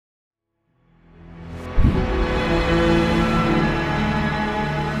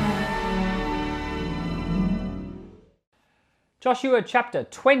Joshua chapter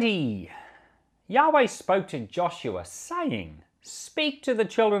 20. Yahweh spoke to Joshua, saying, Speak to the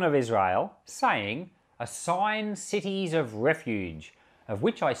children of Israel, saying, Assign cities of refuge, of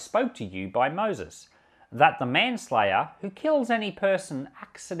which I spoke to you by Moses, that the manslayer who kills any person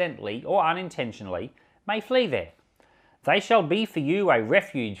accidentally or unintentionally may flee there. They shall be for you a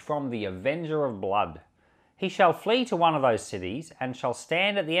refuge from the avenger of blood. He shall flee to one of those cities, and shall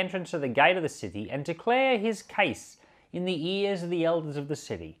stand at the entrance of the gate of the city, and declare his case in the ears of the elders of the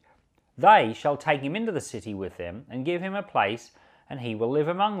city. They shall take him into the city with them, and give him a place, and he will live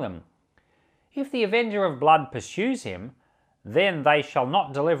among them. If the avenger of blood pursues him, then they shall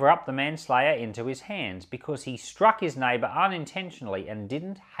not deliver up the manslayer into his hands, because he struck his neighbour unintentionally and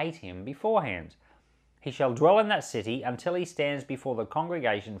didn't hate him beforehand. He shall dwell in that city until he stands before the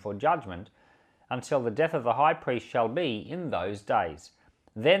congregation for judgment, until the death of the high priest shall be in those days.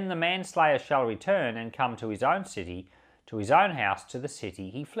 Then the manslayer shall return and come to his own city, to his own house, to the city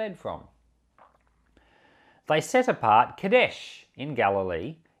he fled from. They set apart Kedesh in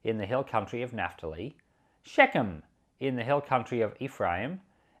Galilee, in the hill country of Naphtali, Shechem in the hill country of Ephraim,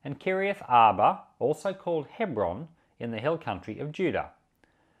 and Kiriath Arba, also called Hebron, in the hill country of Judah.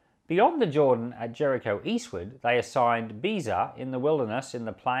 Beyond the Jordan at Jericho eastward, they assigned Bezer in the wilderness in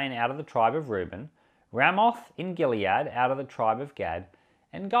the plain out of the tribe of Reuben, Ramoth in Gilead out of the tribe of Gad,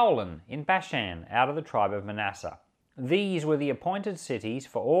 and Golan in Bashan out of the tribe of Manasseh. These were the appointed cities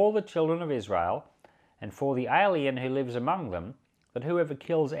for all the children of Israel, and for the alien who lives among them, that whoever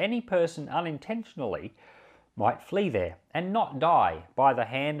kills any person unintentionally might flee there, and not die by the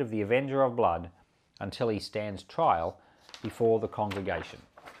hand of the avenger of blood, until he stands trial before the congregation.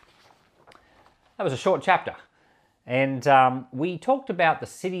 That was a short chapter, and we talked about the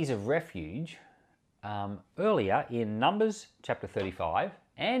cities of refuge earlier in Numbers chapter 35,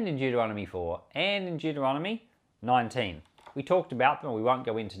 and in Deuteronomy 4, and in Deuteronomy 19. We talked about them, we won't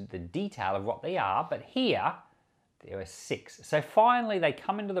go into the detail of what they are, but here there are 6. So finally they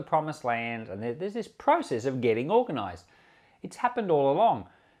come into the promised land, and there's this process of getting organised. It's happened all along.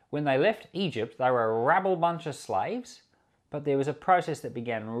 When they left Egypt, they were a rabble bunch of slaves, but there was a process that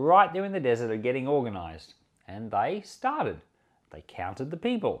began right there in the desert of getting organised. And they started. They counted the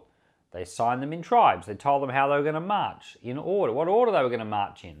people. They assigned them in tribes. They told them how they were going to march, in order, what order they were going to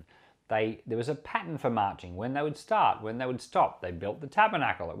march in. There was a pattern for marching, when they would start, when they would stop. They built the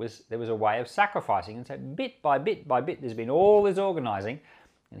tabernacle. There was a way of sacrificing. And so bit by bit by bit, there's been all this organising.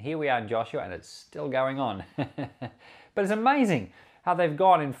 And here we are in Joshua, and it's still going on. But it's amazing how they've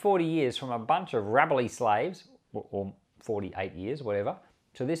gone in 40 years from a bunch of rabbly slaves, or 48 years, whatever,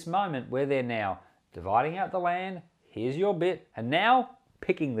 to this moment where they're now dividing out the land. Here's your bit. And now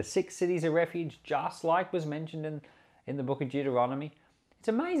picking the 6 cities of refuge, just like was mentioned in the book of Deuteronomy. It's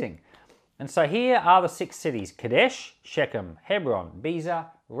amazing. And so here are the 6 cities: Kedesh, Shechem, Hebron, Bezer,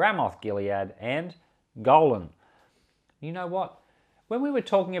 Ramoth Gilead, and Golan. You know what? When we were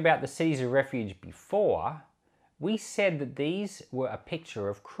talking about the cities of refuge before, we said that these were a picture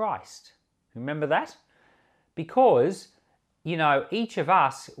of Christ. Remember that? Because, you know, each of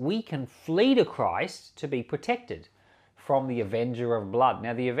us, we can flee to Christ to be protected from the avenger of blood.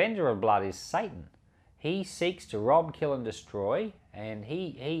 Now, the avenger of blood is Satan. He seeks to rob, kill, and destroy, and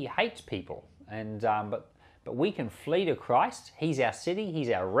he hates people. And but we can flee to Christ. He's our city.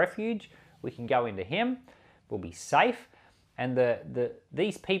 He's our refuge. We can go into him. We'll be safe. And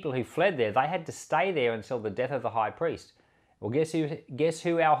these people who fled there, they had to stay there until the death of the high priest. Well, guess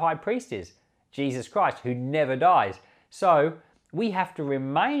who our high priest is? Jesus Christ, who never dies. So we have to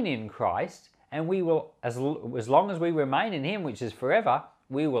remain in Christ, and we will, as long as we remain in him, which is forever,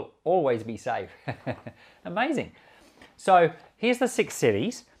 we will always be safe. Amazing. So here's the 6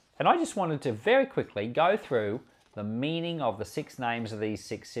 cities, and I just wanted to very quickly go through the meaning of the 6 names of these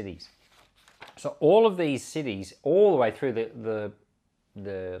 6 cities. So all of these cities, all the way through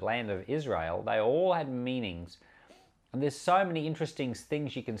the land of Israel, they all had meanings. And there's so many interesting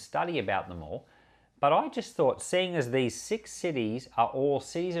things you can study about them all. But I just thought, seeing as these 6 cities are all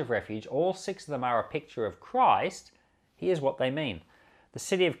cities of refuge, all 6 of them are a picture of Christ, here's what they mean. The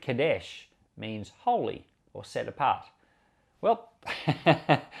city of Kedesh means holy or set apart. Well,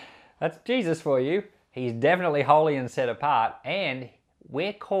 that's Jesus for you. He's definitely holy and set apart, and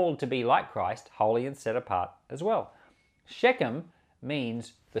we're called to be like Christ, holy and set apart as well. Shechem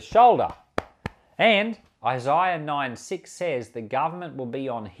means the shoulder, and Isaiah 9:6 says the government will be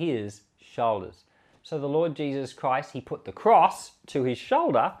on his shoulders. So the Lord Jesus Christ, he put the cross to his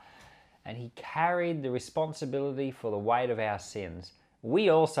shoulder, and he carried the responsibility for the weight of our sins. We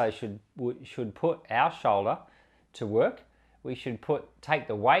also should put our shoulder to work. we should take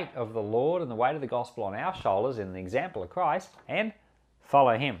the weight of the Lord and the weight of the gospel on our shoulders in the example of Christ and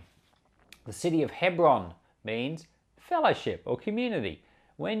follow him. The city of Hebron means fellowship or community.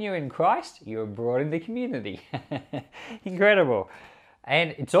 When you're in Christ, you're brought into community. Incredible.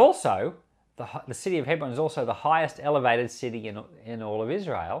 And it's also, the city of Hebron is also the highest elevated city in all of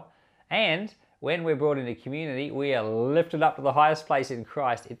Israel. And when we're brought into community, we are lifted up to the highest place in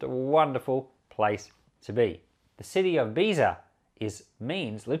Christ. It's a wonderful place to be. The city of Bezer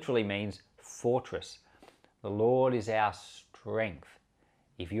literally means fortress. The Lord is our strength.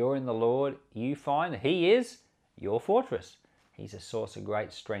 If you're in the Lord, you find that he is your fortress. He's a source of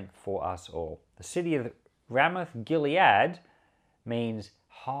great strength for us all. The city of Ramoth Gilead means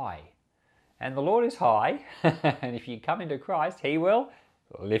high. And the Lord is high, and if you come into Christ, he will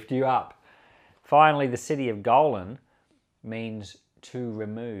lift you up. Finally, the city of Golan means to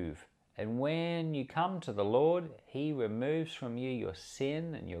remove. And when you come to the Lord, he removes from you your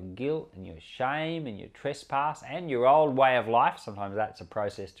sin and your guilt and your shame and your trespass and your old way of life. Sometimes that's a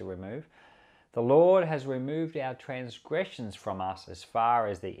process to remove. The Lord has removed our transgressions from us as far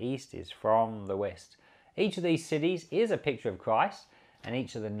as the east is from the west. Each of these cities is a picture of Christ, and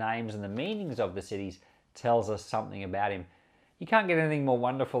each of the names and the meanings of the cities tells us something about him. You can't get anything more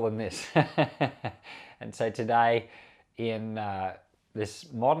wonderful than this. And so today, in this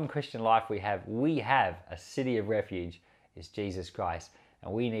modern Christian life we have a city of refuge. Is Jesus Christ,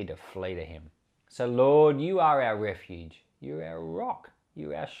 and we need to flee to him. So Lord, you are our refuge. You're our rock.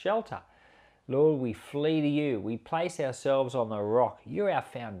 You're our shelter. Lord, we flee to you. We place ourselves on the rock. You're our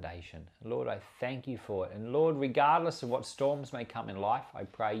foundation. Lord, I thank you for it. And Lord, regardless of what storms may come in life, I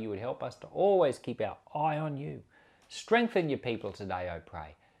pray you would help us to always keep our eye on you. Strengthen your people today, I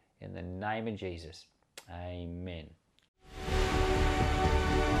pray. In the name of Jesus, amen.